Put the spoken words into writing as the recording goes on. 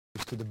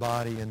to the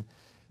body, and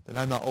that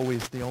I'm not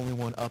always the only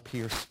one up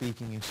here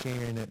speaking and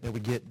sharing it, that we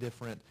get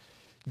different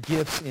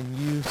gifts in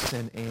use,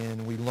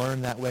 and we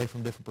learn that way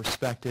from different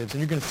perspectives. And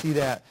you're going to see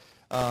that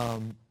a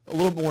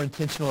little more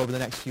intentional over the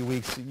next few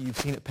weeks. You've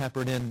seen it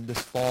peppered in this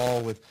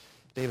fall with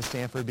David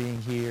Stanford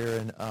being here,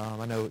 and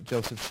I know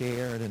Joseph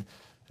shared, and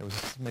there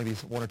was maybe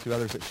one or two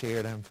others that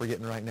shared. I'm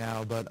forgetting right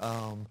now, but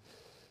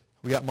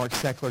we got Mark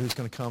Sechler who's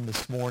going to come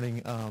this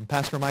morning.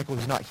 Pastor Michael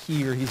is not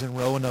here. He's in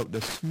Roanoke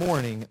this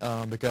morning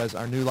because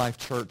our New Life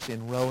Church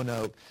in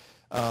Roanoke,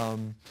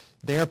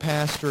 their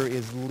pastor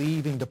is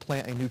leaving to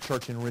plant a new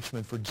church in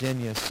Richmond,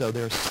 Virginia, so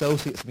their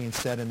associate's being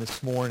set in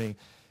this morning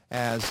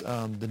as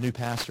the new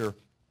pastor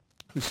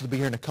who's supposed to be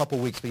here in a couple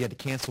weeks, but he had to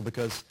cancel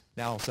because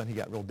now all of a sudden he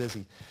got real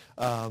busy.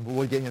 But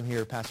we'll get him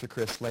here, Pastor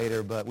Chris,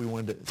 later, but we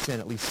wanted to send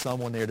at least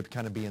someone there to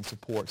kind of be in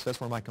support. So that's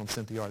where Michael and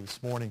Cynthia are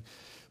this morning.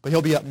 But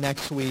he'll be up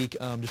next week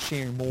just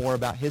sharing more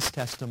about his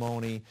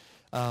testimony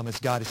as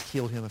God has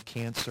healed him of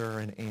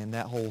cancer and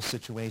that whole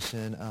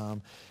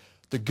situation.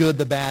 The good,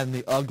 the bad, and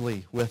the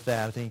ugly with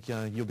that. I think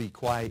you'll be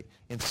quite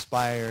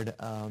inspired.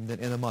 Then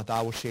in a month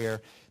I will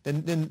share.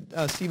 Then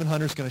Stephen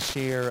Hunter's going to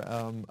share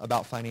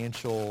about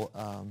financial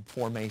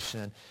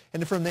formation.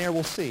 And then from there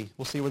we'll see.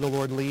 We'll see where the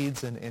Lord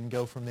leads and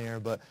go from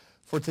there. But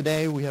for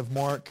today we have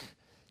Mark,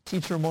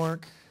 Teacher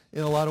Mark,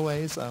 in a lot of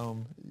ways.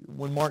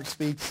 When Mark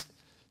speaks,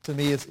 to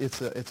me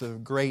it's a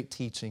great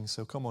teaching.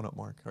 So come on up,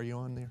 Mark. Are you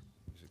on there?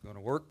 Is it going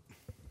to work?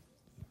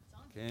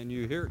 Can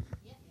you hear it?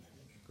 Yeah.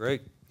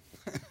 Great.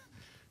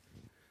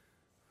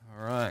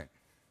 All right.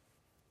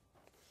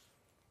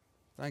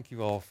 Thank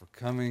you all for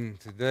coming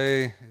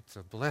today. It's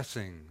a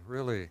blessing,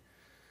 really.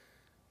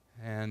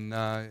 And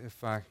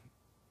if I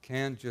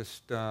can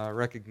just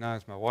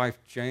recognize my wife,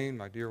 Jane,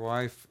 my dear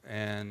wife,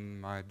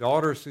 and my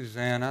daughter,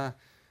 Susanna,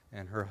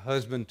 and her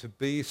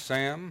husband-to-be,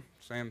 Sam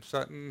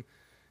Sutton,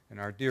 and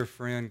our dear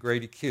friend,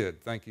 Grady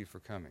Kidd. Thank you for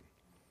coming.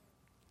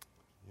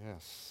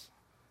 Yes.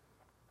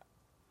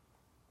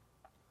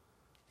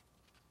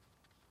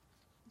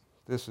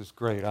 This is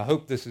great. I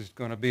hope this is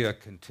going to be a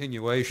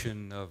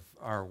continuation of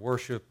our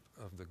worship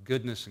of the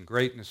goodness and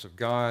greatness of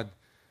God.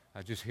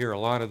 I just hear a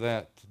lot of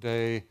that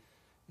today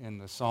in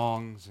the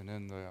songs and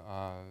in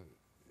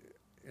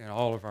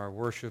all of our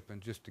worship, and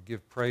just to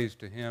give praise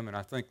to Him. And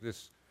I think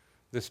this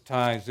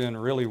ties in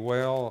really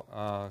well,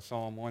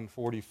 Psalm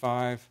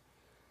 145.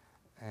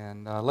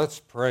 And let's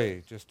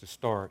pray just to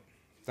start.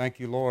 Thank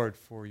you, Lord,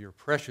 for your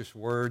precious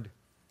word.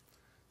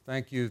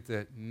 Thank you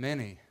that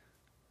many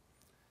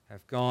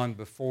have gone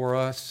before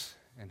us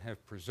and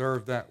have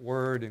preserved that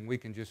word, and we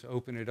can just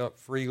open it up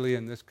freely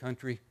in this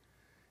country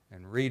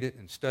and read it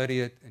and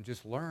study it and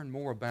just learn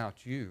more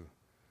about you.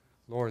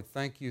 Lord,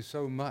 thank you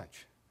so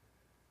much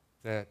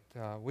that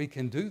we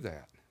can do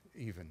that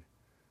even.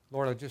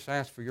 Lord, I just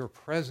ask for your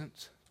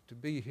presence to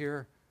be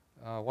here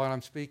while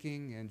I'm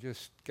speaking, and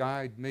just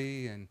guide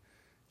me, and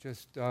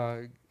just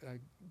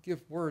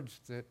give words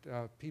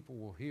that people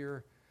will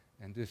hear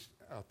and just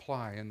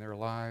apply in their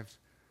lives.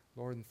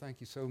 Lord, and thank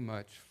you so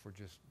much for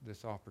just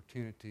this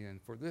opportunity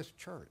and for this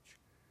church.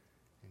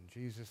 In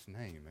Jesus'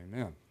 name,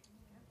 amen.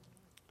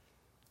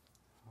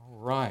 All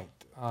right.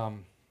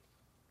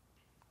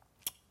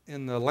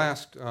 In the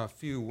last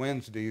few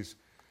Wednesdays,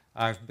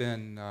 I've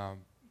been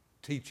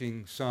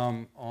teaching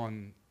some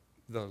on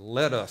the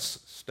let us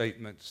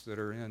statements that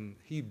are in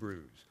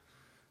Hebrews.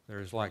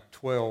 There's like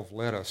 12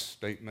 let us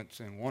statements,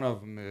 and one of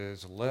them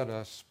is let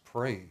us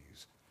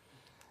praise.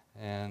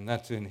 And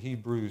that's in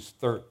Hebrews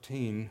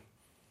 13.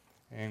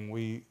 And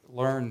we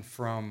learn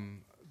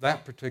from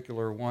that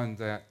particular one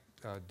that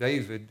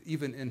David,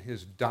 even in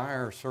his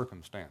dire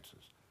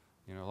circumstances,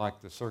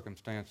 like the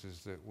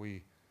circumstances that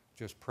we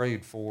just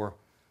prayed for,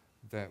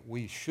 that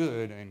we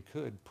should and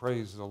could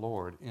praise the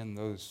Lord in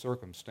those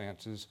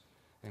circumstances.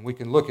 And we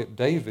can look at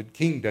David,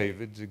 King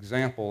David's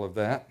example of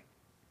that.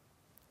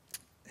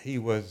 He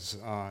was,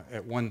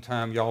 at one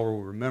time, y'all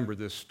will remember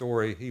this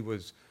story, he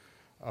was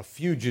a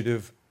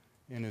fugitive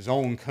in his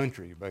own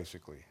country,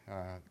 basically.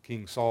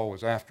 King Saul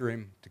was after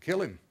him to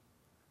kill him.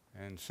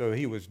 And so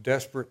he was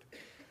desperate,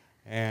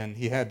 and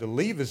he had to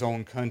leave his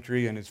own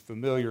country and his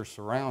familiar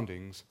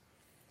surroundings,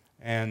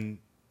 and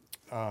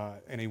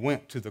he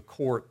went to the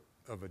court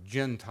of a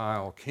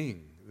Gentile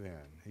king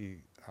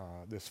then,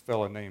 this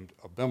fellow named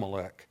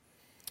Abimelech,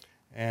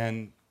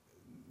 and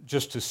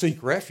just to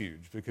seek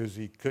refuge, because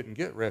he couldn't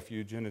get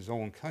refuge in his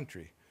own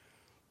country.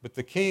 But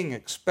the king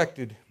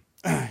expected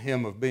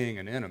him of being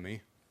an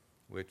enemy,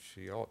 which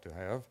he ought to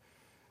have.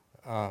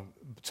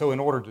 So in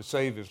order to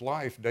save his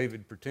life,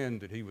 David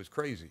pretended he was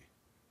crazy.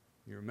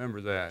 You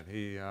remember that.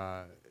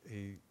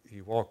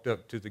 He walked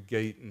up to the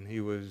gate and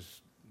he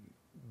was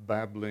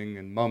babbling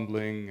and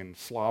mumbling and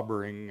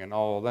slobbering and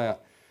all of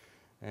that,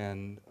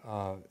 and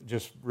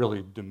just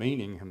really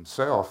demeaning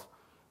himself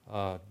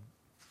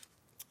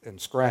and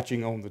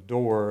scratching on the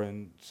door.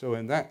 And so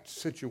in that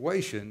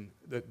situation,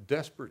 that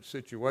desperate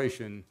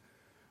situation,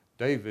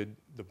 David,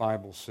 the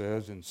Bible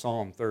says in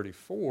Psalm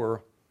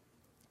 34,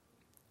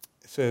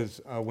 it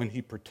says, when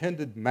he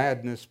pretended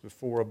madness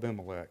before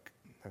Abimelech,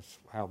 That's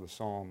how the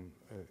psalm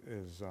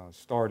is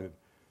started.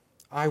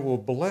 I will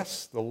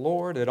bless the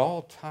Lord at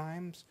all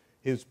times.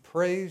 His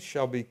praise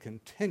shall be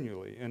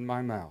continually in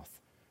my mouth.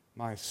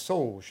 My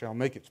soul shall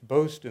make its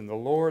boast in the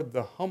Lord.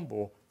 The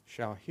humble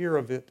shall hear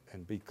of it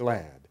and be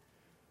glad.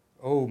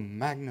 Oh,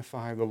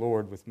 magnify the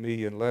Lord with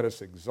me, and let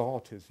us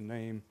exalt his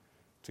name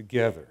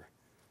together.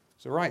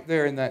 So right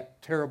there in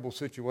that terrible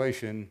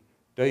situation,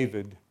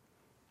 David,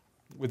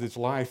 with his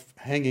life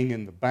hanging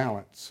in the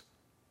balance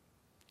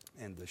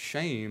and the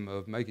shame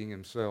of making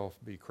himself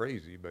be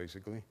crazy,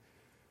 basically,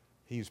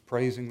 he's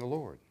praising the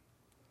Lord.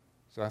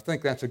 So I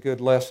think that's a good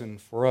lesson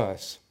for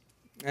us.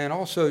 And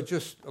also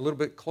just a little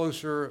bit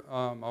closer,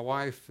 my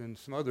wife and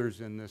some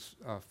others in this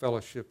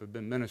fellowship have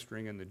been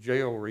ministering in the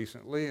jail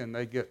recently, and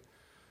they get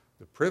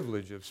the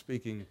privilege of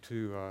speaking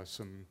to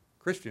some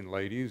Christian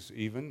ladies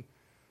even,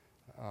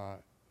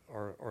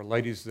 or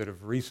ladies that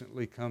have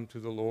recently come to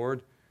the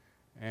Lord,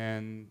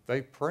 and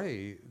they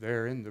pray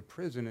there in the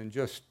prison. And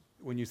just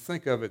when you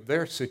think of it,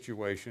 their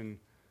situation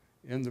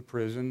in the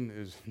prison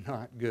is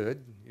not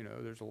good. You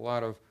know, there's a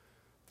lot of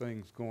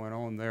things going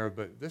on there.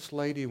 But this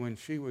lady, when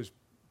she was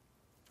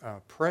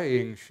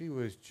praying, she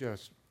was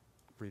just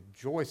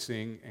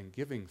rejoicing and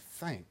giving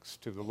thanks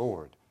to the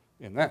Lord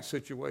in that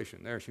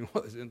situation. There she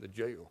was in the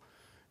jail.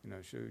 You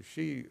know,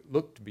 she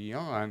looked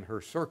beyond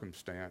her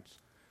circumstance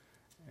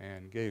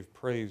and gave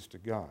praise to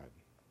God.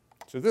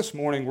 So this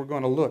morning we're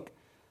going to look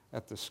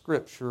at the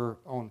scripture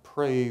on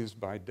praise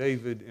by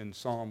David in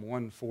Psalm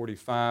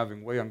 145.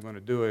 And the way I'm going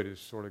to do it is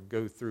sort of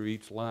go through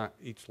each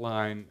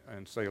line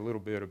and say a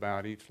little bit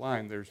about each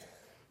line. There's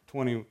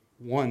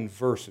 21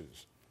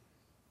 verses.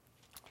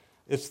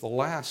 It's the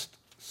last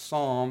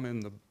psalm in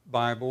the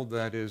Bible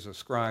that is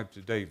ascribed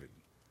to David,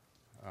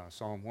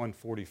 Psalm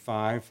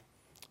 145.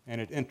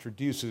 And it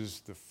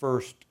introduces the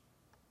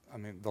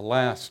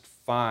last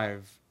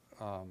five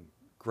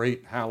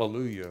great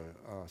hallelujah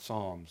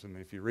psalms. I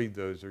mean, if you read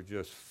those, they're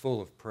just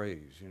full of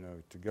praise, you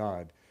know, to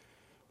God.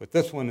 But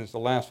this one is the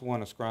last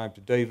one ascribed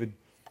to David,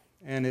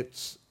 and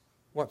it's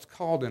what's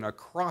called an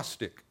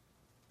acrostic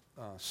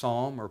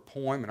psalm or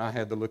poem, and I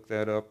had to look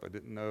that up. I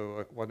didn't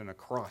know what an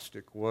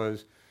acrostic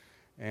was.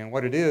 And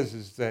what it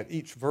is that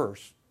each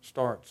verse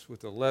starts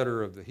with a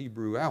letter of the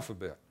Hebrew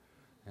alphabet.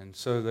 And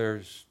so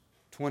there's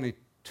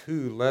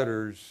 22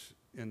 letters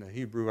in the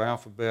Hebrew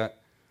alphabet.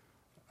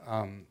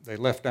 They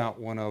left out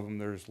one of them.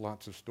 There's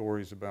lots of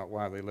stories about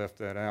why they left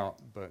that out,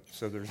 but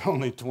so there's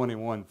only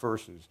 21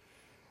 verses.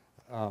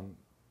 When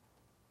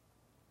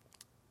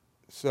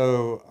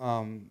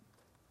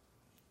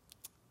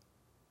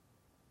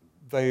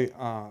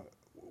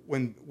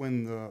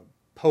the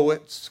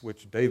poets,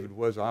 which David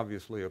was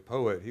obviously a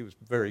poet, he was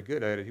very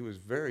good at it. He was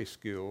very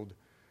skilled,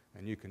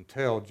 and you can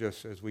tell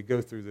just as we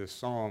go through this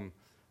psalm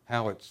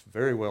how it's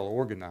very well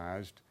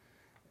organized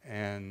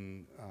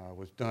and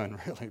was done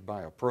really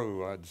by a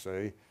pro, I'd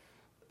say.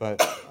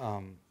 But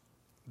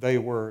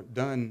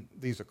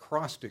these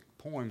acrostic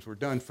poems were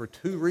done for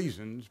two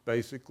reasons,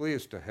 basically.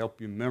 Is to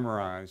help you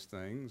memorize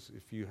things.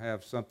 If you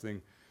have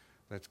something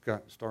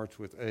starts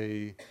with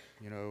A,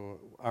 you know,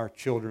 our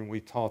children, we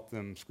taught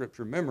them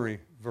scripture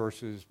memory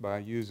verses by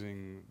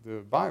using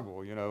the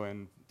Bible, you know,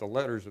 and the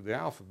letters of the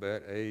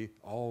alphabet. A,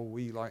 all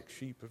we like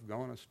sheep have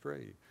gone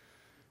astray.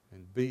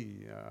 And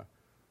B,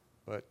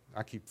 but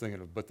I keep thinking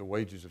of, but the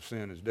wages of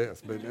sin is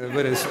death. But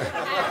it's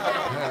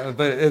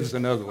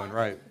another one,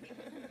 right?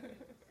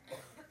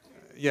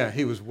 Yeah,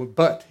 he was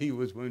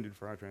wounded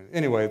for our transgressions.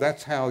 Anyway,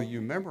 that's how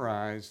you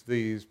memorize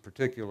these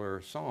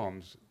particular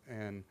psalms,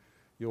 and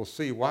you'll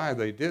see why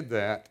they did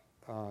that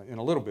in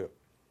a little bit.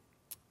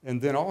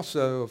 And then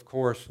also, of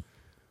course,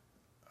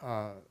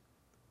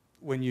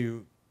 when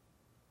you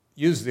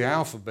use the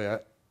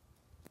alphabet,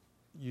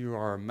 you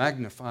are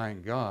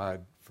magnifying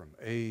God from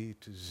A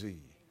to Z,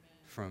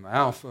 from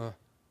Alpha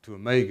to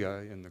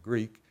Omega in the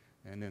Greek,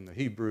 and in the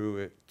Hebrew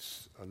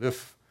it's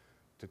Aleph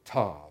to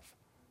Tav.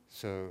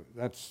 So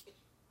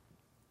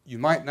you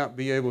might not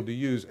be able to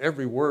use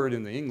every word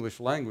in the English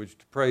language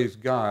to praise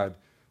God,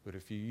 but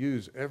if you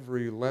use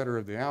every letter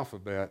of the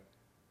alphabet,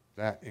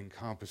 that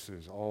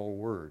encompasses all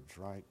words,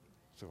 right?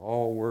 So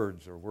all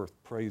words are worth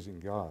praising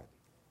God.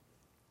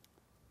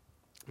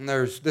 And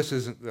this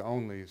isn't the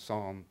only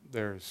psalm.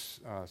 There's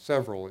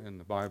several in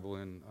the Bible,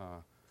 in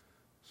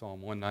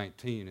Psalm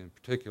 119 in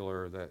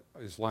particular, that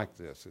is like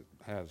this. It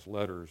has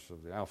letters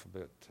of the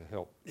alphabet to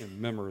help in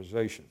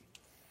memorization.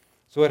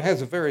 So it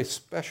has a very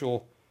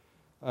special.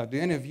 Do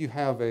any of you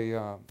have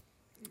a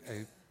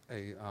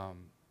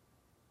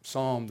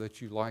psalm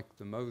that you like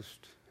the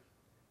most?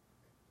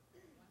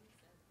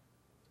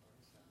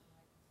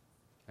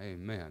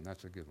 Amen.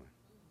 That's a good one.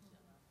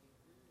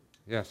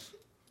 Yes.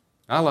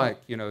 I like,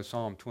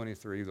 Psalm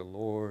 23, the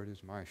Lord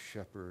is my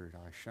shepherd,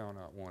 I shall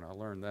not want. I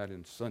learned that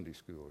in Sunday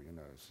school,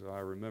 so I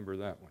remember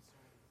that one.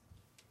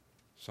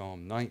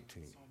 Psalm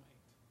 19.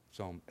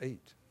 Psalm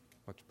 8.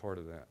 What's part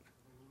of that?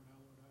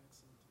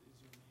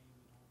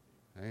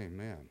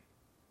 Amen.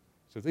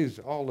 So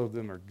all of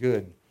them are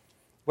good.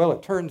 Well,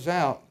 it turns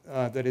out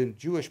that in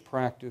Jewish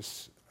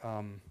practice,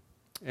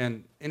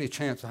 And any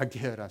chance I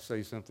get, I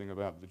say something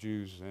about the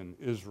Jews and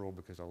Israel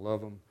because I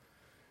love them,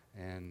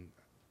 and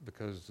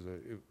because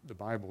the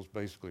Bible is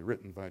basically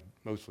written by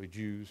mostly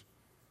Jews,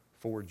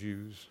 for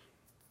Jews,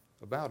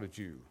 about a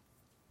Jew,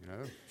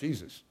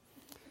 Jesus.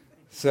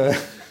 So,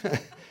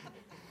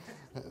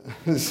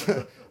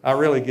 so I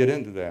really get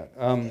into that.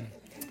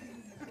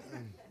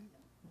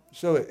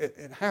 So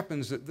it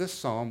happens that this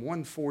Psalm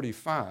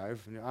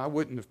 145, I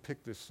wouldn't have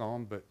picked this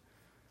psalm, but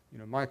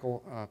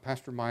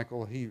Pastor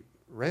Michael, he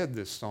read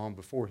this psalm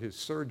before his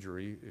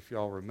surgery, if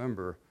y'all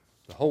remember,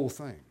 the whole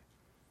thing.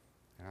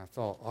 And I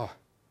thought,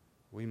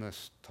 we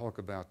must talk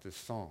about this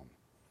psalm.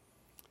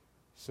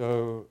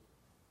 So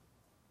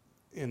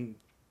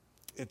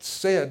it's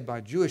said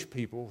by Jewish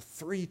people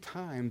 3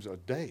 times a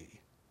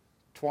day,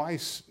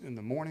 twice in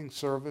the morning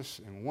service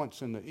and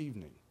once in the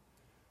evening.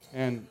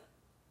 And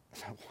I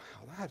said,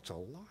 wow, that's a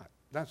lot.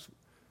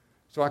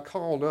 So I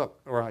called up,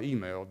 or I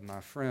emailed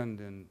my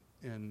friend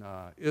in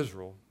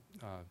Israel.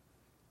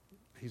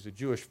 He's a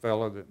Jewish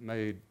fellow that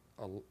made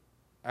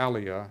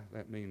aliyah.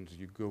 That means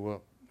you go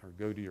up or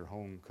go to your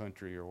home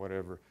country or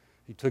whatever.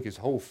 He took his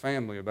whole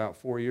family about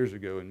 4 years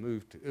ago and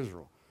moved to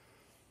Israel.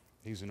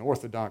 He's an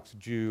Orthodox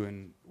Jew,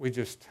 and we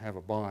just have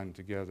a bond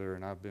together,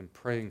 and I've been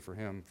praying for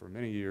him for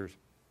many years.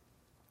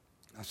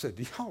 I said,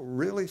 do y'all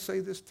really say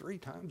this 3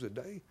 times a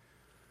day?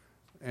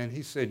 And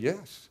he said,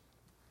 yes.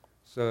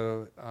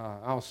 So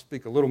I'll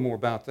speak a little more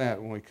about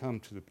that when we come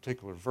to the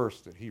particular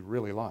verse that he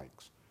really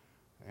likes.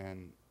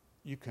 And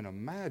you can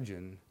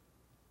imagine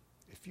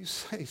if you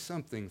say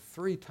something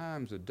 3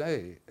 times a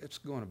day, it's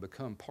going to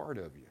become part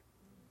of you.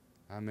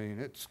 I mean,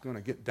 it's going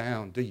to get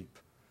down deep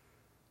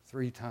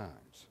 3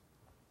 times.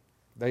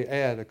 They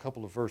add a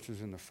couple of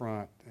verses in the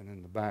front and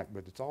in the back,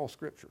 but it's all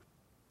Scripture.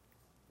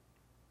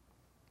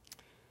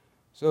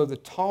 So the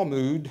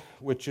Talmud,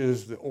 which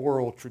is the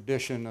oral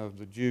tradition of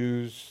the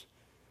Jews,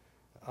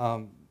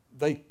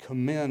 they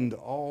commend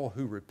all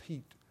who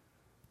repeat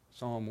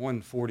Psalm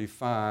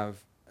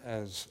 145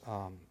 as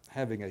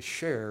having a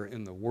share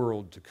in the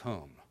world to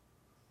come.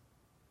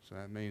 So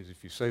that means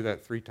if you say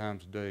that 3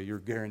 times a day, you're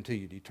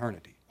guaranteed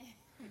eternity.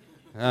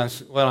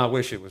 Well, I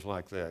wish it was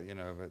like that,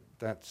 but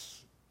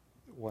that's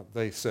what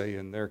they say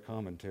in their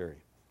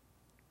commentary.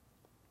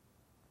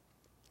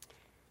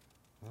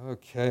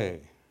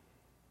 Okay.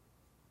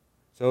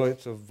 So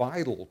it's a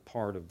vital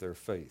part of their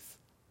faith.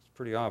 It's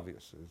pretty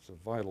obvious. It's a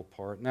vital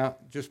part. Now,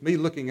 just me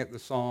looking at the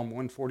Psalm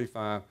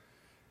 145,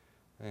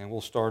 and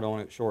we'll start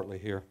on it shortly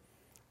here.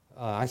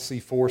 I see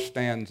 4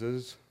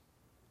 stanzas.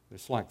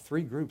 It's like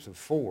 3 groups of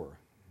 4.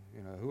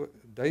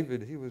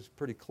 David, he was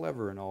pretty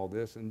clever in all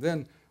this. And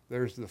then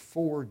there's the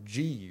 4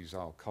 G's,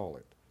 I'll call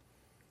it.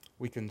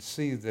 We can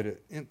see that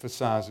it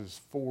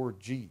emphasizes 4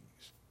 G's.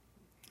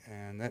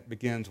 And that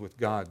begins with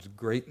God's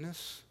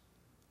greatness.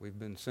 We've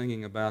been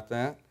singing about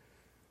that.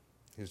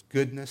 His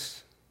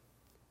goodness,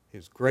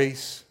 His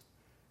grace,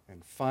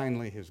 and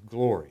finally His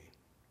glory.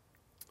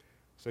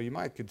 So you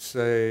could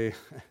say,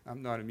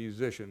 I'm not a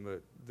musician,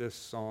 but this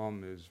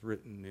psalm is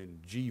written in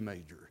G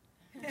major.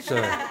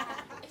 So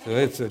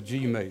it's a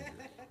G major.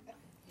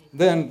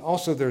 Then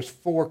also there's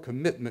 4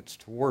 commitments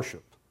to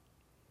worship.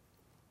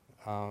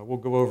 We'll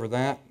go over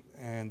that.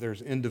 And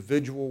there's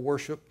individual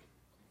worship.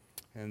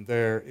 And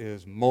there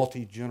is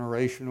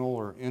multi-generational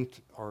or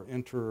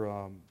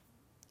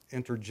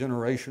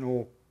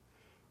intergenerational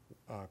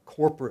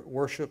corporate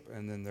worship.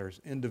 And then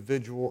there's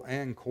individual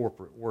and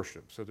corporate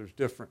worship. So there's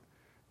different.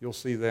 You'll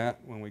see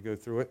that when we go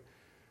through it.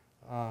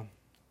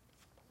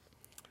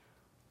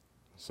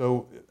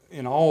 So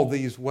in all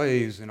these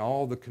ways, in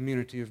all the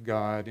community of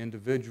God,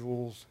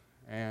 individuals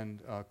and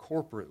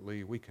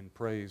corporately, we can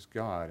praise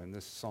God. And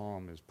this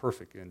psalm is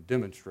perfect in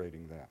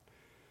demonstrating that.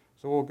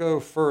 So we'll go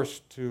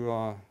first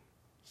to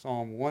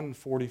Psalm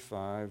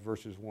 145,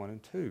 verses 1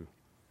 and 2.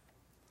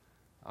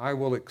 I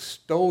will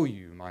extol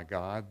you, my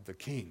God, the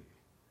King,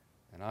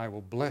 and I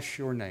will bless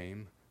your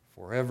name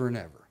forever and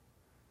ever.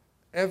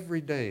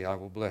 Every day I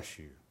will bless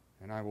you,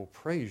 and I will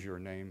praise your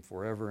name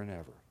forever and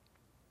ever.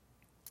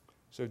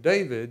 So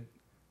David,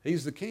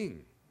 he's the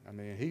king. I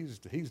mean, he's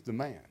the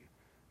man.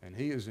 And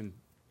he is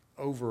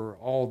over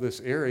all this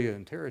area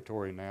and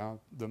territory now,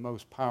 the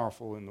most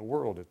powerful in the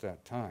world at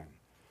that time.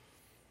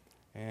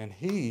 And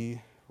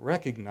he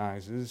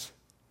recognizes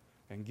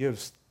and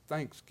gives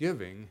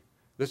thanksgiving.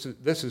 This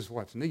is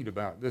what's neat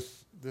about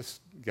this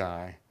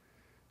guy,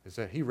 is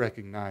that he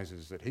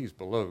recognizes that he's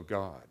below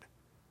God,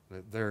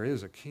 that there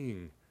is a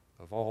king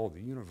of all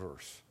the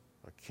universe,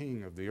 a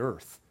king of the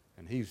earth,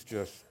 and he's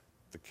just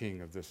the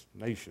king of this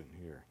nation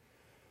here.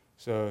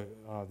 So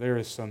there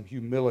is some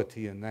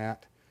humility in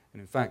that. And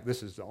in fact,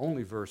 this is the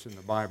only verse in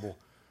the Bible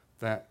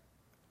that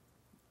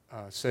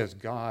says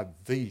God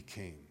the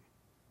King.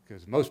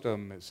 Because most of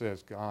them it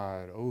says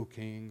God, O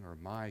King, or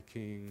my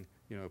King,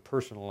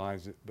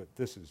 personalize it, but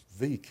this is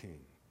the King.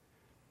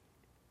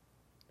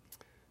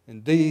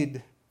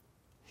 Indeed,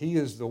 he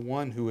is the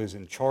one who is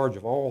in charge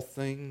of all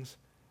things,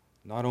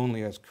 not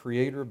only as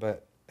creator,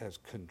 but as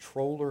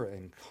controller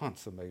and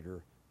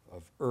consummator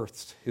of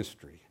earth's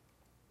history.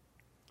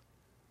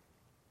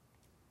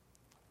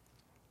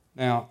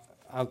 Now,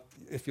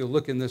 if you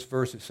look in this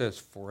verse, it says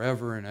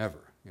forever and ever.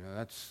 You know,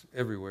 that's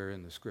everywhere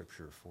in the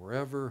Scripture,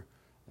 forever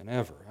and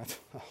ever. That's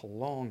a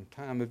long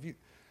time.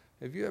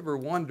 Have you ever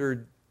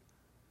wondered,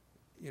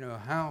 you know,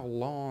 how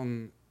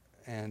long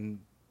and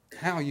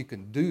how you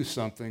can do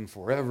something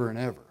forever and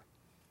ever?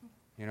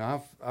 You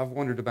know, I've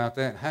wondered about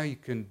that, how you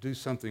can do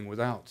something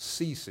without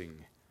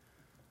ceasing.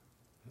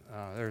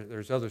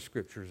 There's other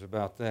scriptures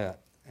about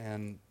that.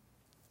 And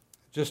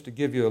just to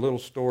give you a little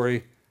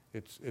story,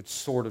 it's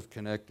sort of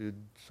connected,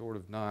 sort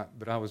of not,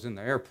 but I was in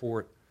the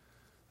airport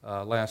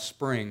last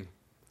spring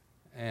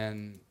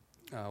and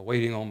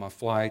waiting on my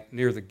flight.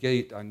 Near the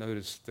gate, I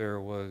noticed there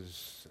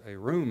was a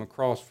room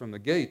across from the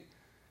gate,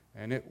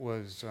 and it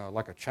was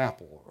like a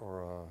chapel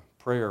or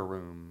a prayer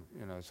room,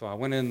 you know. So I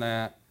went in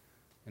that,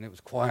 and it was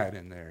quiet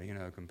in there, you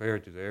know,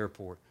 compared to the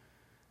airport,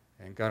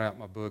 and got out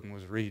my book and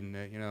was reading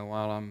it. You know,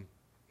 while I'm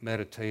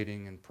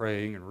meditating and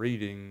praying and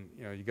reading,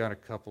 you know, you got a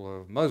couple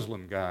of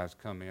Muslim guys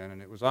come in,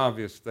 and it was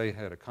obvious they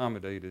had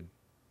accommodated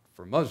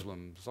for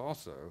Muslims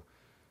also,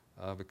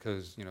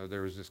 because, you know,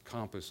 there was this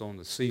compass on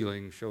the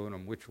ceiling showing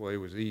them which way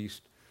was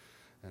east,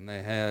 and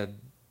they had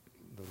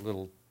the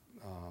little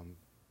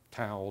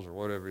towels or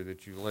whatever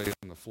that you lay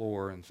on the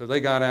floor. And so they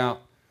got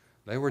out.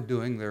 They were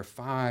doing their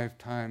 5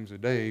 times a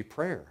day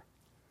prayer,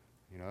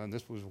 you know, and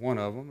this was one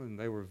of them, and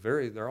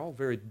they're all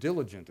very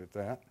diligent at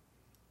that.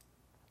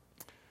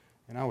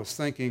 And I was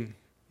thinking,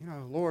 you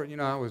know, Lord, you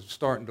know, I was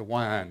starting to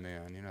whine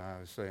then. You know,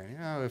 I was saying, you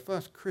know, if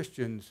us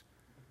Christians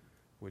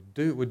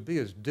would be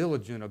as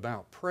diligent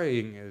about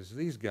praying as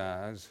these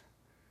guys,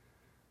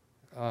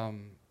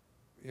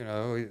 you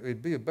know,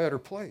 it'd be a better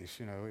place,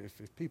 you know,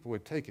 if people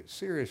would take it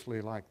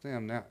seriously like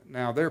them.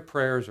 Now their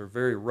prayers are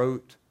very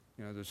rote.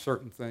 You know, there's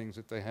certain things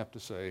that they have to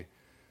say.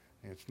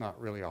 It's not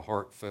really a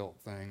heartfelt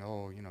thing,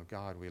 oh, you know,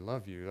 God, we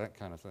love you, that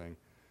kind of thing.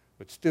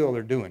 But still,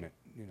 they're doing it.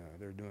 You know,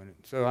 they're doing it.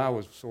 So I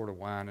was sort of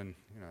whining,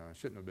 you know, I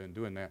shouldn't have been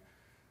doing that.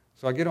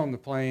 So I get on the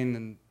plane,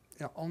 and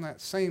you know, on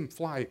that same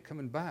flight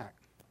coming back,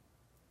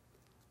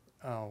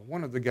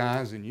 one of the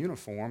guys in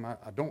uniform,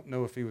 I don't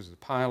know if he was the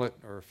pilot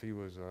or if he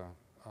was a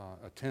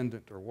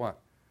attendant or what,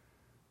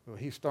 but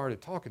he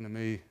started talking to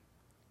me,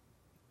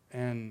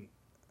 and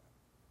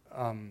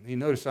he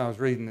noticed I was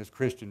reading this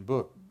Christian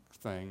book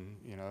thing,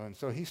 you know, and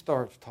so he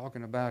starts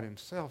talking about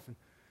himself,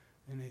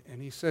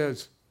 and he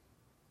says,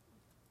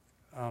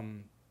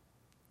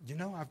 you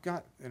know, I've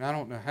got, and I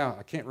don't know how,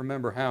 I can't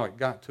remember how it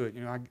got to it,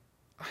 you know,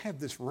 I have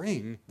this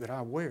ring that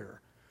I wear,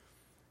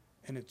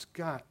 and it's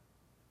got,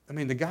 I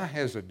mean, the guy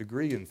has a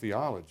degree in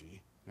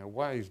theology. Now,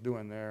 why he's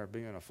doing there,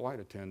 being a flight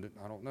attendant,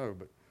 I don't know,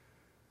 but,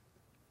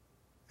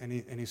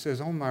 and he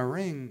says, on my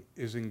ring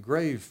is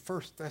engraved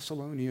 1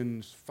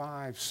 Thessalonians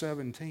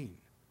 5:17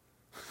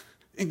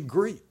 in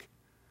Greek.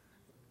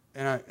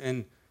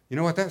 And you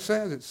know what that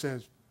says? It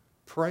says,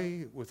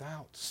 pray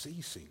without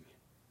ceasing.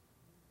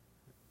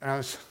 And I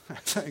was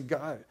saying,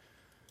 God,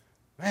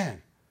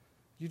 man,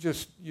 you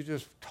just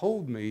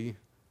told me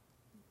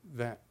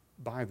that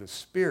by the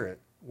Spirit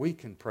we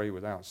can pray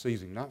without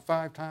ceasing, not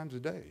 5 times a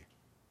day.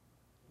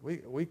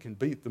 We can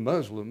beat the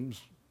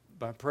Muslims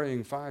by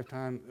praying 5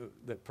 times,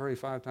 that pray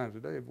 5 times a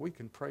day, but we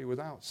can pray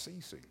without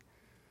ceasing.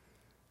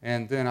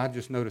 And then I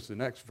just noticed the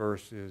next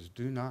verse is,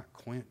 do not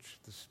quench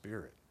the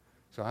Spirit.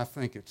 So I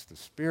think it's the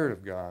Spirit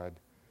of God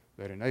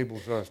that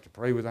enables us to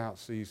pray without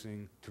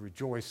ceasing, to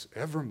rejoice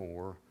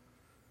evermore,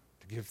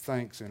 to give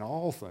thanks in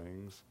all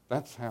things.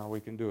 That's how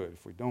we can do it,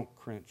 if we don't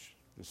quench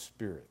the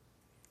Spirit.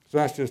 So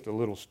that's just a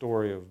little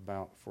story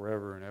about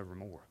forever and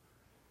evermore.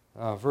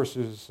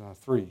 Verses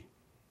 3.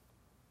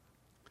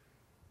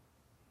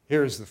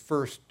 Here's the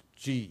first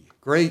G.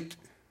 Great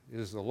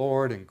is the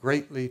Lord and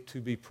greatly to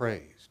be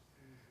praised,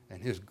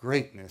 and his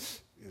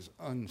greatness is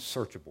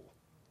unsearchable.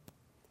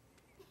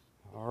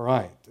 All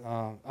right.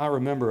 I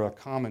remember a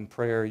common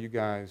prayer. You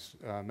guys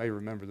may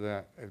remember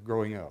that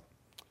growing up.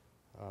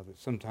 That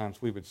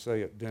sometimes we would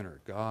say at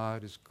dinner,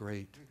 God is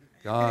great.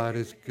 God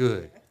is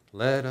good.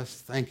 Let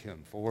us thank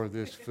him for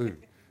this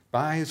food.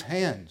 By his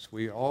hands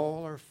we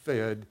all are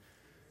fed.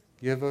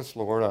 Give us,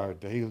 Lord, our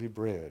daily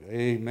bread.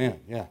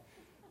 Amen. Yeah.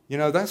 You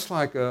know, that's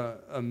like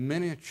a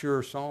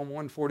miniature Psalm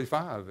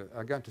 145.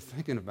 I got to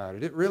thinking about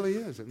it. It really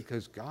is,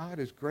 because God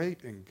is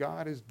great and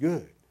God is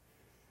good.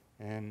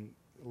 And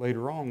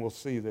later on we'll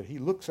see that he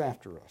looks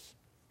after us.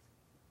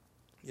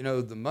 You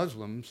know, the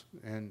Muslims,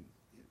 and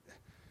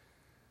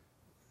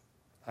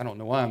I don't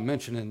know why I'm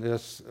mentioning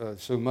this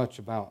so much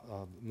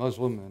about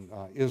Muslim and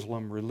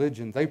Islam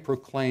religion. They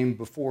proclaim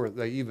before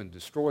they even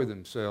destroy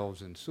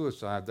themselves in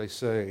suicide, they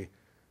say,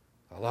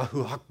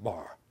 Allahu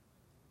Akbar.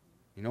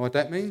 You know what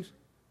that means?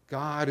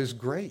 God is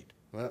great.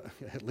 Well,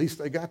 at least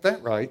they got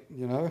that right,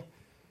 you know,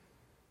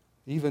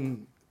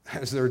 even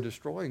as they're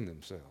destroying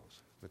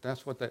themselves. But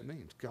that's what that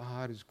means.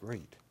 God is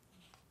great.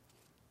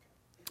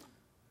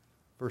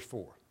 Verse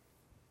 4.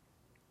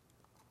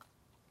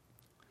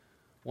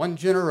 One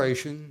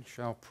generation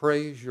shall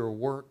praise your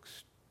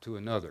works to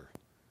another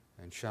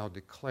and shall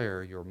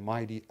declare your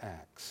mighty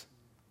acts.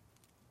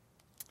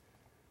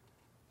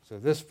 So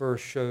this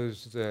verse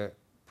shows that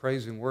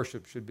Praise and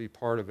worship should be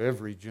part of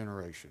every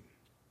generation.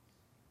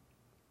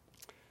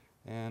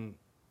 And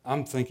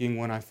I'm thinking,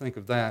 when I think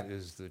of that,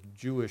 is the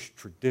Jewish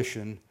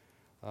tradition,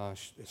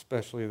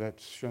 especially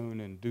that's shown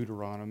in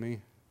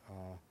Deuteronomy,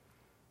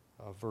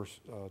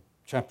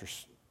 chapter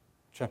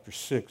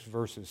 6,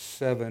 verses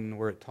 7,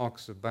 where it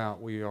talks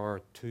about we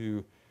are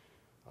to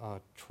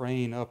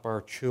train up our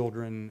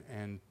children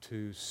and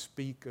to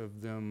speak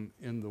of them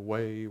in the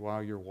way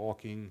while you're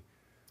walking,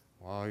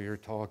 while you're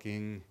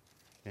talking,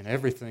 in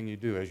everything you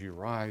do, as you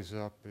rise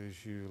up,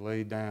 as you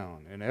lay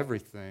down, in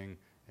everything,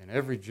 in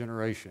every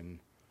generation.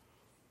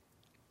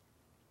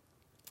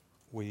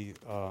 We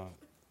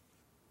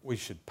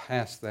should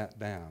pass that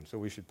down. So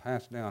we should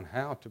pass down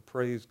how to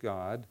praise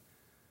God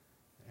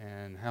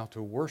and how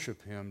to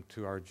worship Him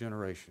to our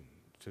generation,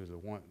 to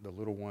the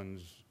little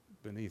ones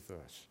beneath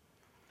us.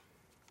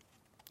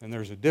 And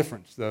there's a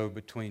difference, though,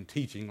 between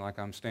teaching, like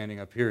I'm standing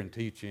up here and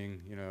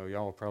teaching. You know,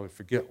 y'all will probably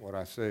forget what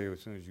I say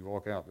as soon as you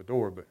walk out the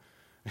door, but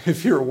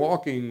if you're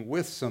walking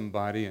with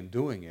somebody and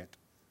doing it,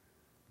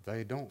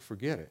 they don't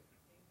forget it.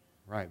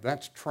 Right?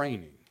 That's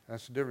training.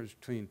 That's the difference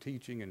between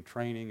teaching and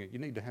training. You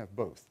need to have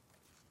both.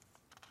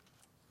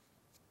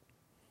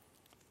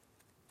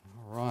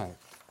 All right.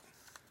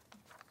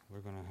 We're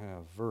going to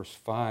have verse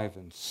 5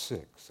 and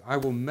 6. I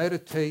will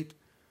meditate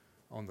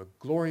on the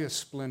glorious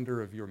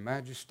splendor of your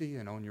majesty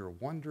and on your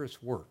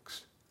wondrous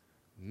works.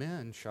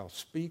 Men shall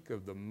speak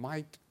of the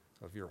might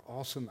of your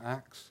awesome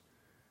acts,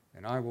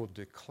 and I will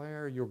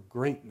declare your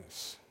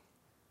greatness.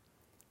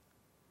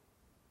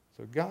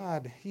 So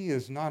God, He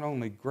is not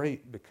only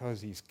great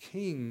because He's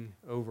king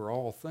over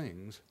all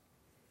things,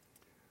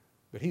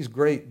 but He's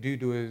great due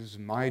to His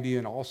mighty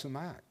and awesome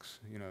acts,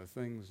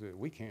 things that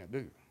we can't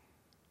do,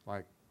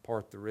 like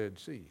part the Red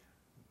Sea.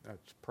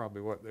 That's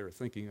probably what they were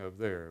thinking of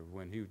there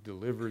when He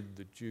delivered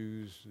the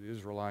Jews, the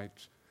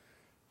Israelites,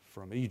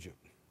 from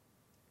Egypt.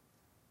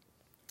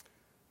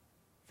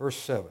 Verse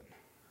 7.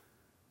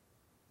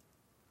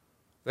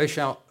 They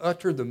shall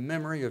utter the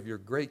memory of your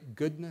great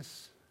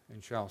goodness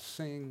and shall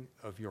sing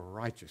of your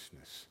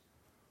righteousness.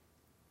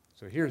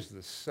 So here's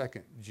the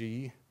second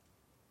G,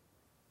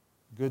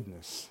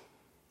 goodness.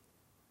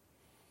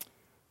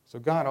 So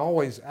God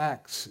always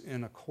acts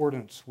in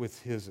accordance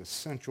with His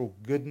essential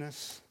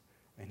goodness,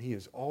 and He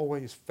is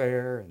always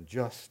fair and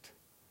just.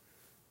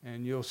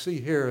 And you'll see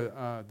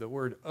here the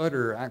word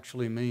utter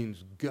actually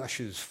means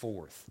gushes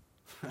forth.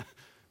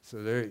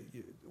 So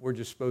we're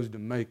just supposed to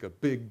make a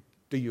big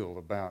deal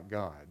about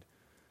God,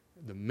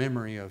 the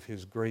memory of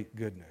His great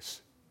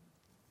goodness.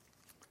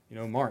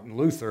 Martin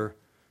Luther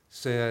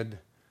said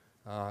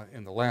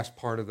in the last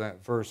part of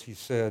that verse, he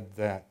said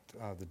that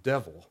the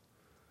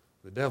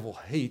devil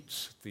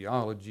hates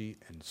theology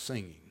and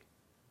singing.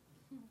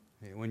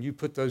 And when you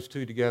put those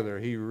two together,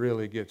 he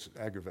really gets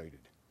aggravated.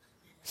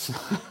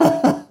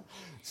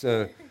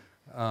 So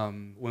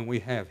when we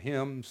have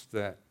hymns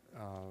that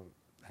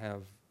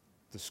have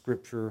the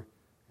Scripture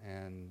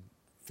and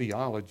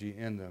theology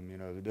in them,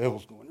 the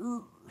devil's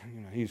going,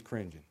 he's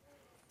cringing.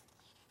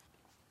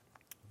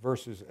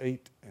 Verses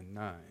 8 and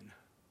 9.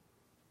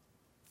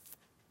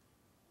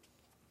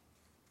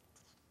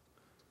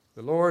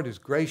 The Lord is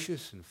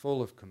gracious and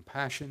full of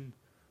compassion,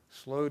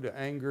 slow to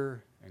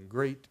anger and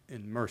great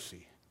in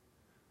mercy.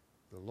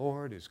 The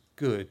Lord is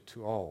good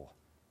to all,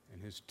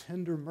 and His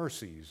tender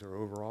mercies are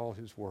over all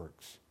His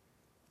works.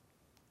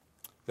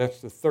 That's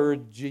the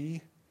third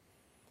G.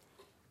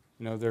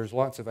 There's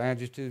lots of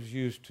adjectives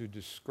used to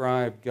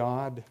describe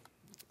God,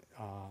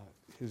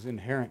 His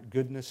inherent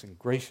goodness and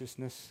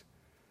graciousness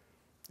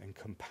and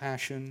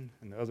compassion,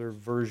 and other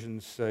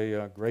versions say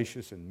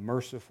gracious and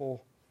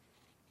merciful.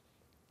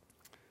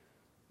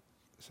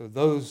 So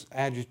those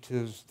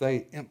adjectives,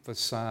 they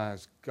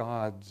emphasize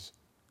God's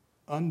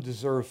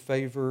undeserved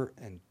favor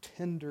and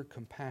tender,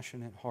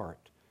 compassionate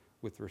heart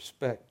with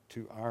respect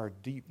to our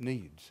deep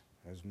needs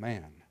as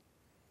man.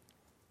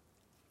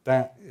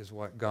 That is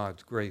what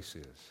God's grace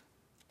is.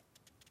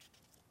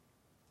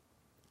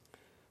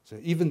 So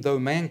even though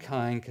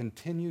mankind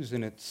continues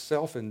in its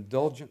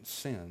self-indulgent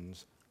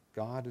sins,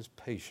 God is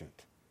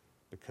patient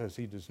because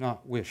He does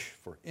not wish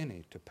for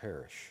any to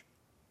perish.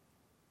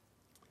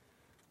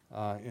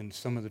 In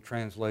some of the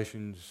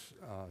translations,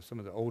 some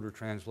of the older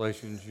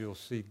translations, you'll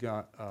see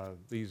God,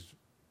 these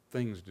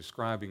things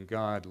describing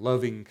God.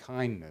 Loving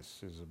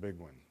kindness is a big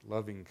one,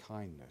 loving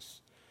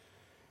kindness.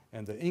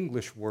 And the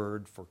English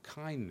word for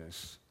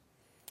kindness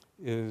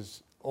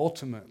is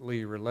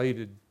ultimately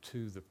related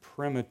to the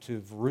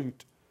primitive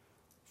root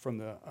from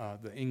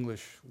the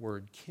English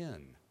word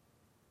kin.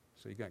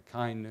 So you got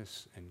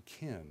kindness and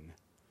kin.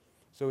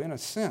 So in a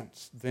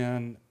sense,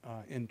 then,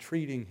 in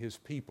treating His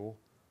people,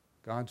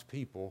 God's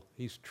people,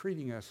 He's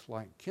treating us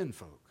like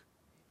kinfolk,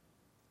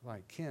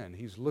 like kin.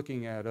 He's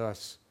looking at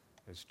us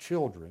as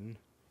children,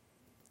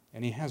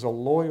 and He has a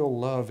loyal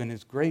love. In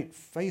His great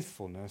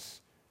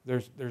faithfulness,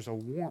 there's a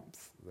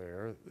warmth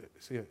there.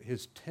 See,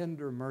 His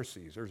tender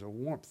mercies, there's a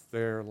warmth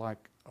there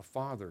like a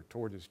father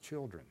toward his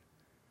children.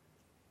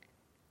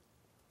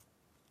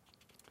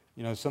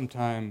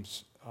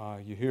 Sometimes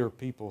you hear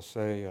people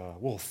say,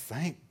 well,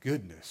 thank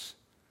goodness.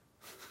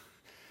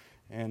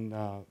 And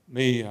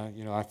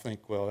I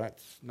think, well,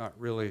 that's not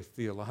really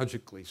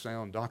theologically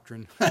sound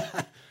doctrine,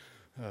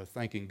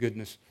 thanking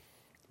goodness.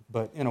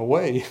 But in a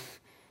way,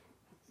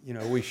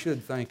 we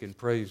should thank and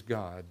praise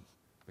God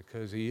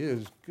because he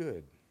is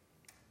good.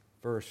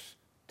 Verse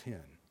 10.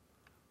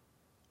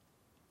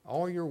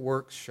 All your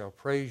works shall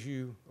praise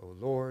you, O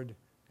Lord,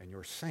 and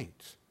your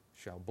saints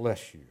shall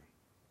bless you.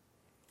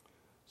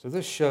 So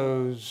this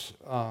shows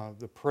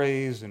the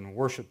praise and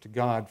worship to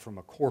God from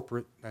a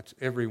corporate, that's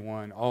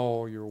everyone,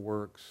 all your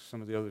works.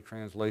 Some of the other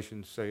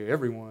translations say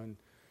everyone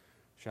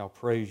shall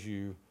praise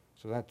you.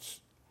 So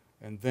that's,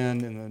 and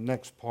then in the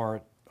next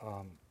part,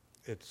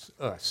 it's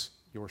us,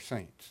 your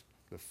saints,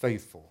 the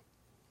faithful.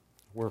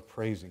 We're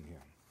praising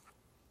him.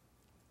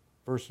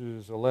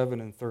 Verses 11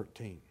 and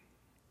 13.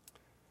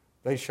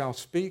 They shall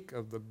speak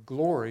of the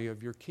glory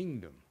of your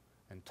kingdom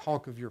and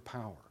talk of your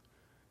power,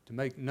 to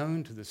make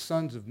known to the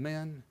sons of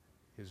men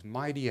his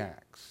mighty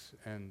acts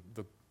and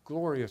the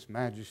glorious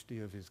majesty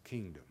of his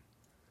kingdom.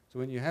 So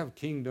when you have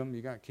kingdom,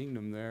 you got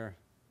kingdom there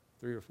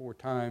 3 or 4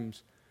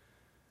 times.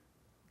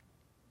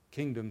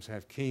 Kingdoms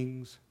have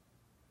kings.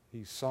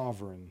 He's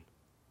sovereign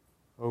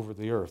over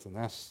the earth. And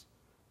that's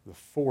the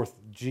 4th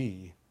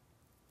G,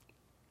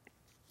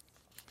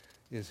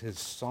 is his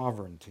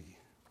sovereignty.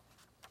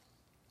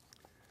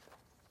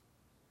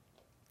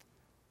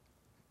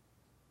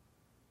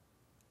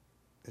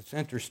 It's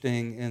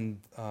interesting in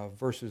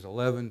verses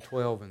 11,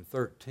 12, and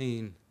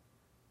 13.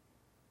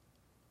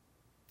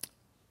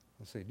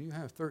 Let's see, do you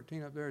have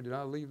 13 up there? Did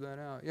I leave that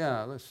out?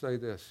 Yeah, let's say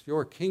this.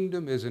 Your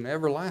kingdom is an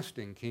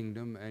everlasting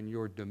kingdom, and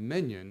your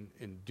dominion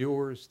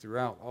endures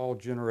throughout all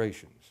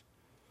generations.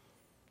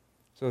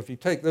 So if you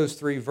take those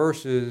 3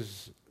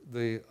 verses,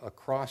 the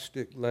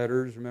acrostic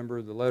letters,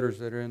 remember the letters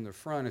that are in the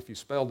front, if you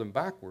spell them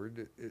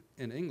backward,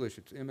 in English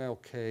it's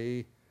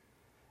MLK,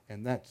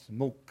 and that's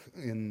milk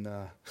in...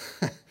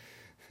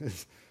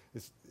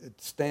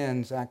 it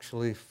stands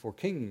actually for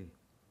king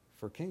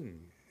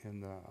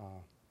in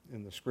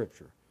the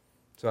scripture.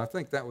 So I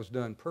think that was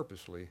done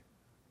purposely.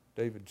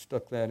 David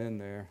stuck that in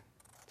there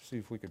to see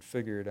if we could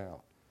figure it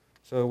out.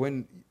 So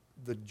when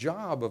the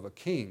job of a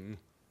king,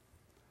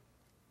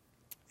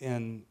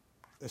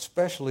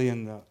 especially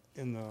in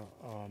the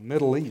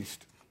Middle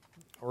East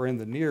or in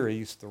the Near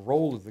East, the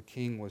role of the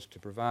king was to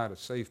provide a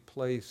safe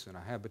place and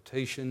a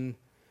habitation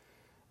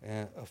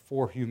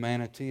for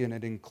humanity, and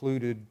it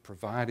included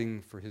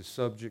providing for his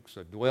subjects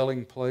a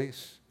dwelling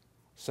place,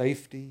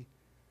 safety,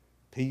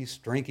 peace,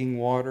 drinking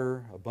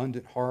water,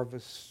 abundant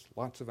harvests,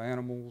 lots of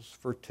animals,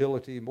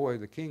 fertility. Boy,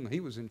 the king,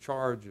 he was in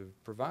charge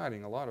of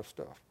providing a lot of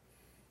stuff.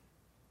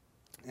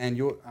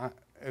 And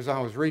as I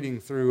was reading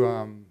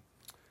through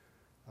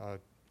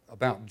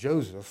about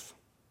Joseph,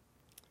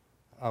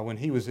 when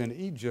he was in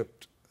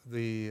Egypt,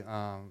 the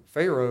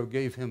Pharaoh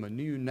gave him a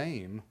new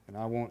name, and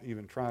I won't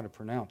even try to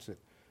pronounce it,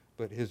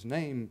 but his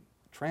name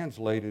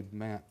translated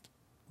meant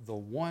the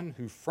one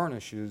who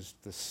furnishes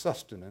the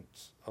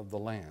sustenance of the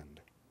land.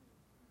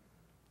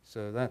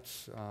 So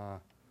that's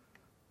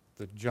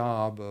the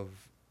job of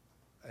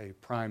a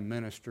prime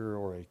minister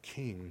or a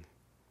king,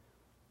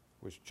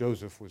 which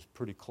Joseph was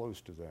pretty close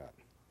to that.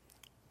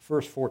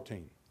 Verse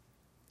 14.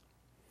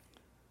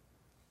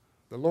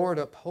 The Lord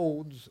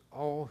upholds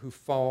all who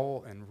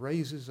fall and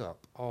raises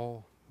up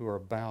all who are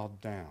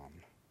bowed down.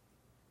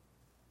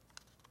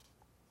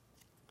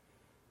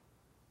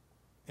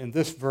 In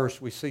this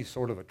verse, we see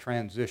sort of a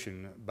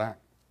transition back.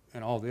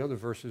 In all the other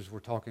verses, we're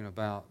talking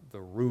about the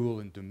rule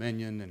and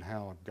dominion and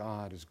how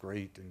God is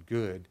great and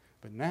good.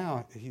 But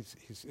now it's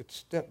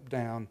stepped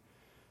down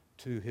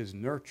to his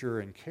nurture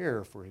and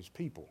care for his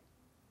people.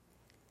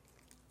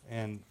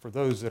 And for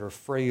those that are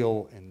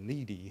frail and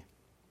needy.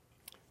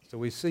 So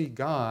we see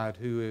God,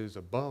 who is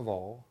above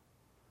all,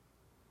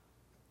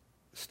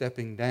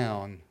 stepping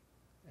down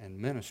and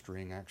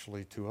ministering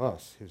actually to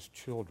us, his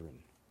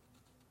children.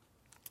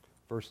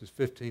 Verses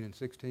 15 and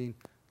 16,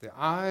 the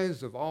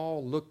eyes of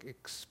all look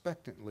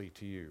expectantly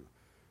to you,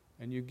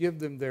 and you give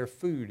them their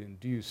food in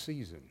due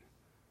season.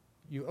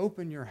 You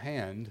open your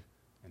hand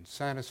and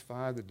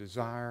satisfy the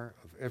desire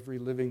of every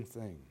living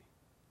thing.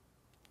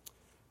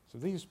 So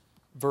these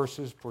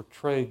verses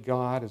portray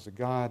God as a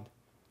God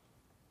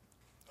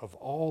of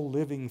all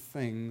living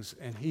things,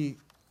 and he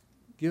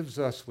gives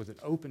us with an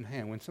open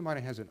hand. When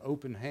somebody has an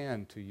open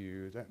hand to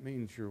you, that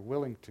means you're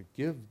willing to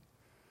give,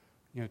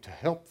 to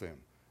help them.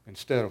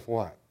 Instead of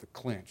what? The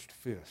clenched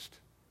fist.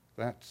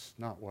 That's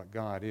not what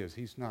God is.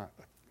 He's not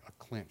a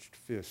clenched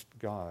fist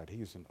God.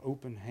 He's an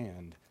open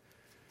hand.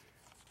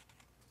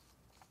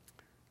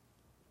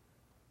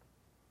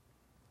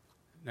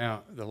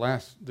 Now,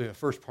 the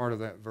first part of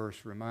that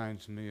verse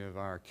reminds me of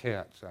our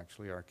cats,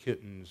 actually, our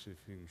kittens,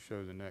 if you can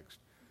show the next.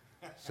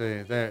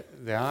 Say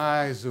that the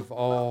eyes of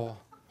all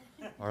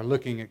are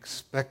looking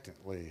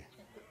expectantly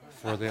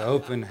for the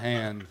open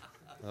hand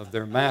of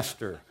their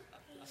master.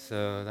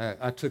 So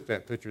I took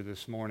that picture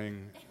this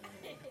morning.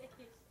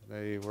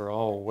 They were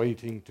all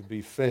waiting to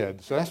be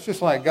fed. So that's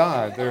just like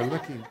God. They're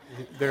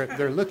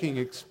looking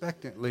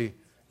expectantly.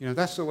 You know,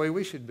 that's the way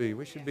we should be.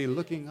 We should be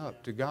looking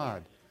up to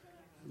God.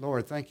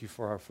 Lord, thank you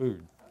for our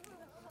food.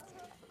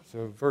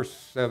 So verse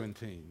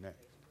 17 next.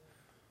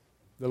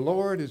 The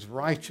Lord is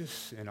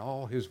righteous in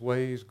all his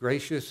ways,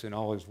 gracious in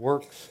all his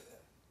works.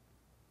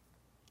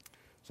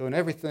 So in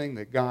everything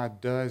that God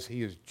does,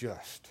 he is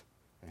just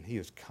and he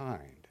is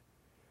kind.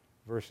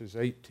 Verses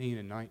 18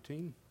 and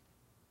 19.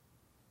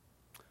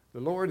 The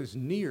Lord is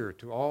near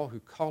to all who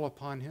call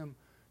upon him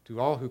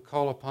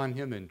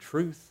in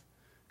truth,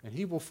 and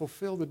he will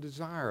fulfill the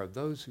desire of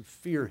those who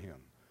fear him.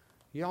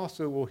 He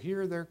also will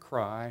hear their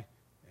cry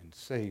and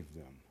save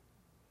them.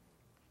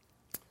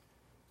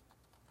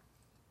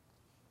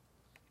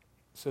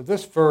 So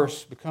this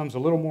verse becomes a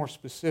little more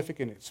specific,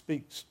 and it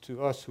speaks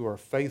to us who are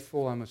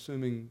faithful. I'm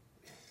assuming,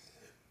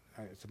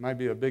 it might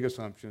be a big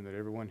assumption that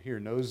everyone here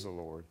knows the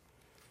Lord.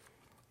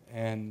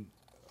 And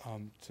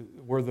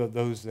we're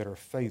those that are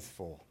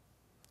faithful,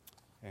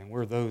 and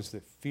we're those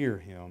that fear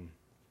him.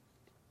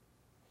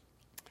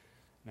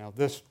 Now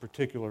this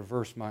particular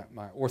verse, my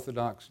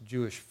Orthodox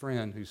Jewish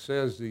friend who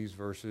says these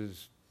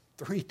verses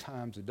 3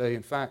 times a day,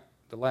 in fact,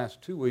 the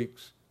last 2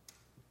 weeks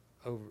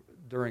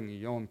during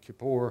Yom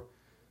Kippur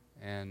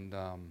and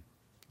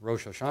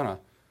Rosh Hashanah,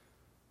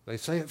 they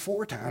say it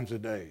 4 times a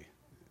day.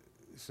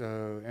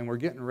 So, and we're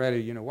getting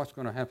ready, you know, what's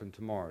going to happen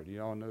tomorrow? Do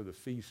you all know the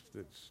feast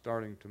that's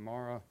starting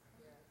tomorrow?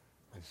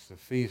 It's the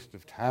Feast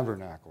of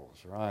Tabernacles,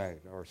 right,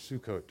 or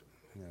Sukkot.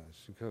 Yeah,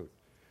 Sukkot.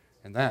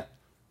 And that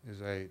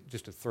is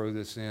just to throw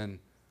this in,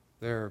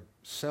 they're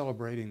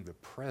celebrating the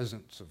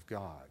presence of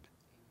God.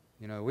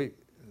 You know,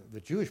 the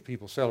Jewish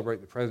people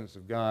celebrate the presence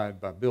of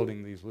God by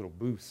building these little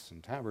booths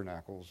and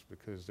tabernacles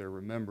because they're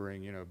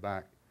remembering, you know,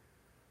 back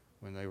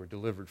when they were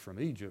delivered from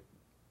Egypt.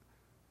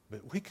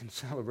 But we can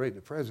celebrate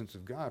the presence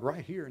of God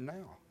right here and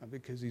now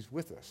because he's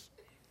with us.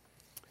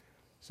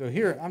 So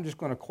here, I'm just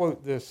going to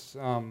quote this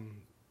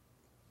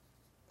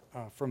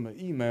from the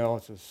email.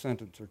 It's a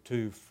sentence or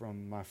two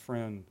from my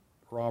friend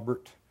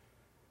Robert.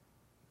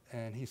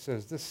 And he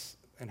says this,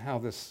 and how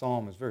this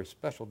psalm is very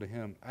special to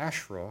him.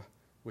 Ashrah,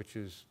 which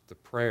is the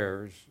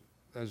prayers,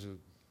 that's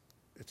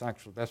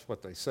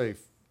what they say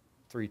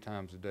 3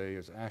 times a day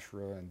is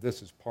Ashrah, and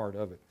this is part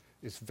of it.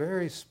 It's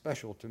very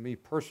special to me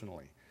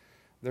personally.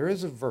 There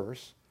is a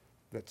verse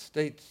that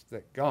states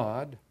that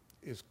God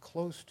is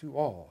close to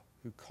all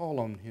who call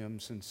on him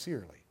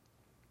sincerely.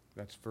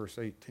 That's verse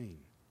 18.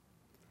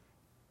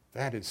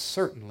 That is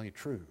certainly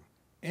true.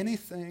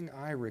 Anything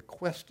I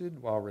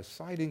requested while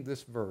reciting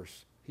this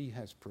verse, he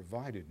has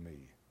provided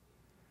me.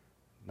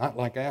 Not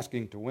like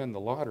asking to win the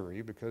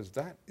lottery, because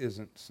that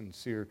isn't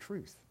sincere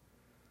truth.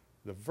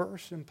 The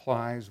verse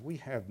implies we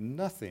have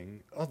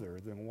nothing other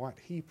than what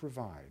he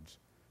provides.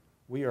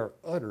 We are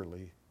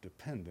utterly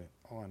dependent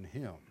on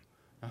him.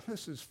 Now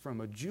this is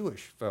from a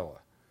Jewish fella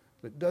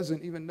that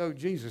doesn't even know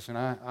Jesus, and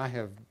I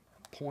have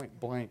point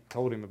blank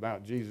told him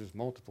about Jesus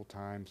multiple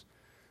times,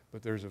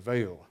 but there's a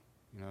veil.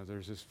 You know,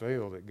 there's this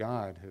veil that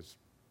God has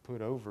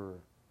put over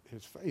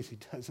his face. He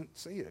doesn't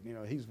see it. You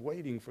know, he's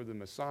waiting for the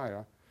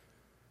Messiah,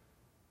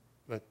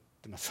 but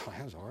the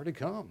Messiah's already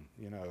come.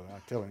 You know, I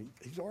tell him,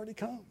 he's already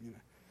come. You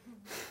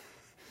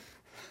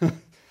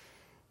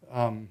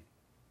know.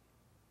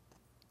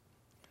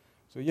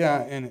 So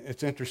yeah, and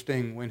it's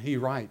interesting when he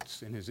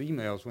writes in his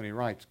emails, when he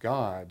writes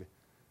God,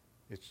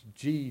 it's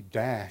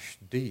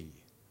G-D,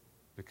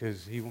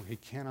 because he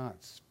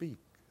cannot speak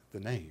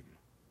the name.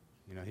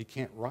 You know, he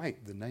can't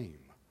write the name.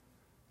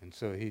 And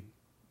so he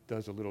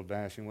does a little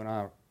dash, and when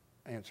I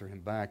answer him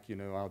back, you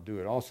know, I'll do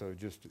it also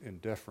just in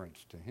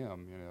deference to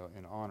him, you know,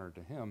 in honor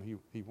to him.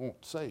 He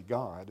won't say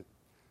God,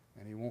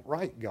 and he won't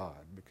write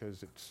God,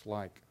 because it's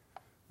like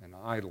an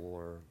idol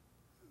or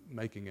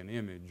making an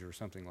image or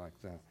something like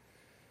that.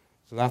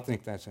 So I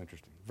think that's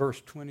interesting.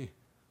 Verse 20,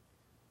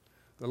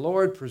 the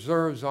Lord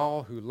preserves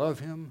all who love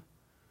him,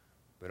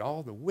 but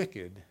all the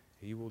wicked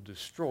he will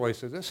destroy.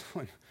 So this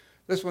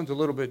one's a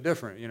little bit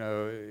different. You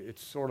know,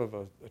 it's sort of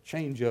a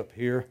change up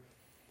here.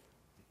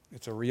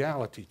 It's a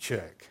reality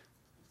check.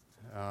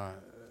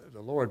 The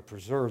Lord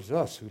preserves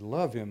us who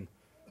love him,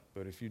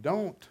 but if you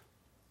don't,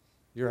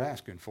 you're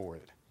asking for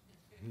it.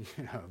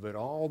 You know, but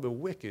all the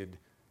wicked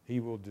he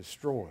will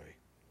destroy.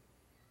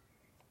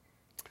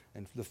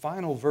 And the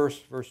final verse,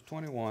 verse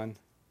 21,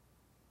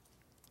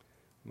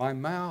 my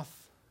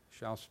mouth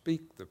shall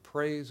speak the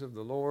praise of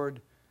the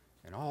Lord,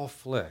 and all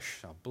flesh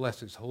shall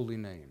bless his holy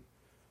name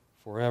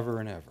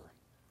forever and ever.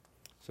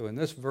 So in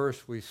this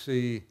verse we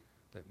see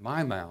that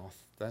my mouth,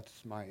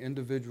 that's my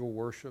individual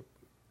worship,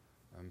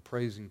 I'm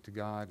praising to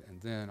God,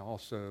 and then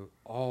also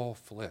all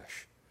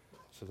flesh.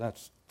 So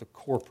that's the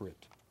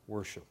corporate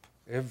worship,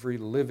 every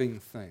living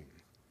thing.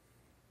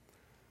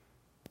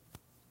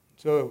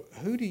 So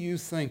who do you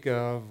think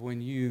of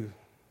when you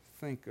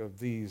think of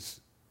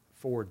these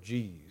 4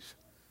 G's?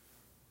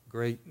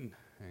 Great and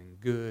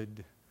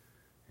good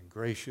and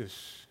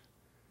gracious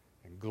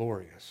and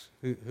glorious.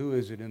 Who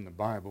is it in the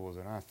Bible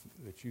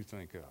that you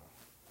think of?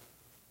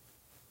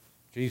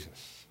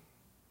 Jesus.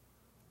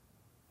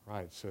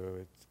 Right, so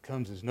it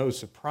comes as no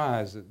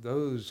surprise that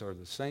those are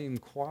the same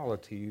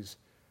qualities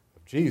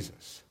of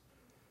Jesus.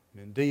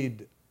 And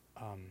indeed,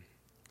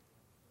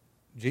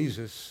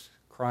 Jesus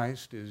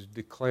Christ is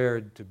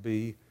declared to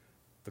be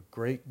the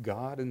great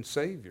God and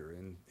Savior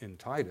in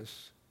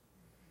Titus.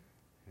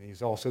 And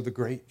he's also the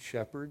great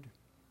shepherd,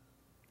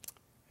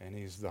 and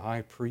he's the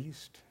high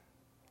priest,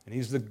 and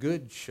he's the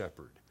good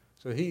shepherd.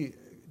 So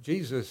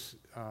Jesus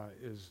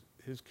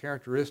his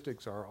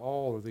characteristics are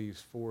all of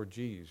these 4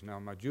 G's. Now,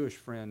 my Jewish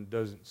friend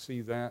doesn't see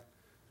that.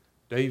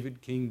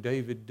 King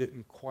David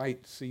didn't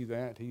quite see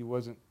that.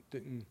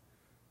 Didn't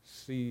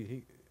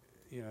see,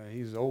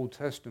 he's Old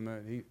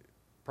Testament. He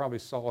probably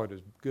saw it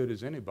as good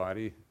as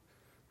anybody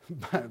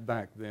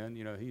back then.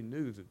 He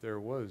knew that there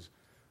was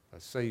a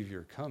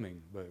Savior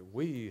coming, but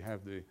we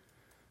have the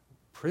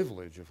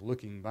privilege of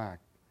looking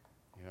back.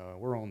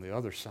 We're on the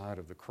other side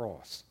of the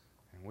cross,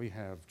 and we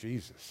have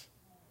Jesus.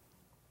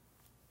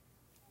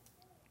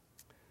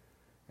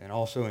 And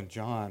also in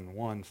John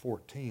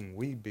 1:14,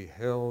 we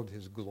beheld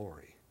his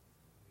glory.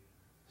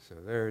 So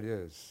there it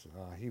is.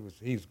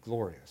 He's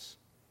glorious.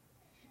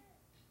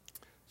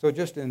 So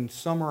just in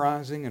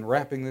summarizing and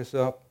wrapping this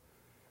up,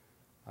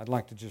 I'd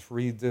like to just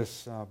read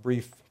this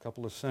brief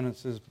couple of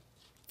sentences.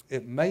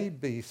 It may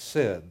be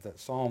said that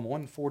Psalm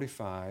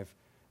 145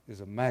 is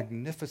a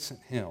magnificent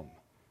hymn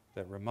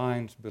that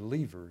reminds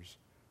believers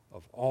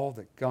of all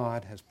that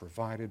God has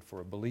provided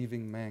for a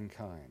believing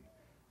mankind.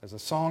 As a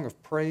song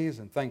of praise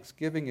and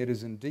thanksgiving, it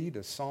is indeed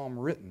a psalm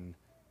written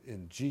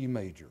in G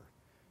major,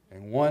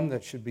 and one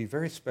that should be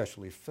very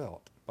specially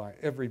felt by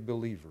every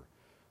believer,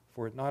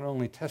 for it not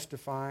only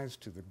testifies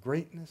to the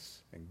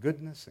greatness and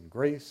goodness and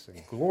grace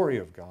and glory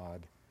of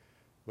God,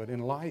 but in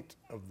light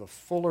of the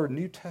fuller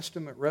New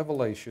Testament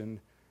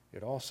revelation,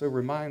 it also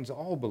reminds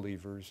all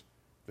believers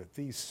that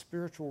these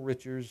spiritual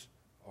riches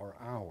are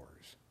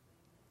ours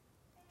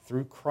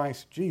through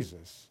Christ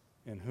Jesus,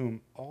 in whom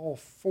all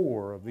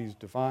 4 of these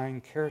divine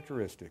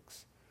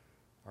characteristics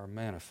are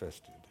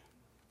manifested.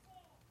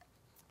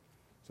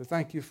 So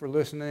thank you for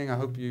listening. I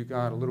hope you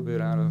got a little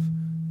bit out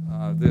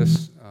of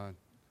this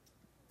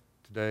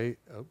today.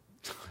 Oh,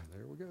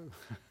 there we go.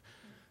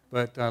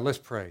 But let's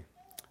pray.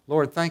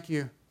 Lord, thank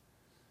you.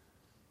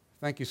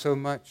 Thank you so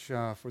much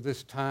for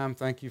this time.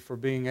 Thank you for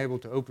being able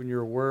to open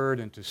your word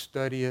and to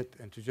study it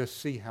and to just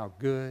see how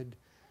good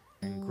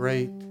and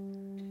great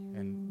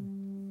and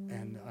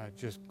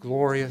just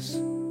glorious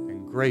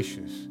and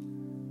gracious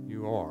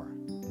you are.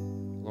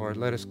 Lord,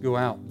 let us go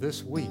out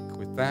this week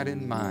with that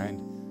in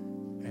mind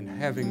and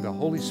having the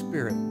Holy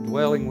Spirit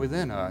dwelling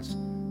within us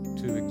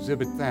to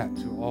exhibit that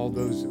to all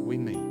those that we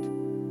meet.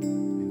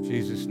 In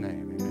Jesus'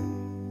 name, amen.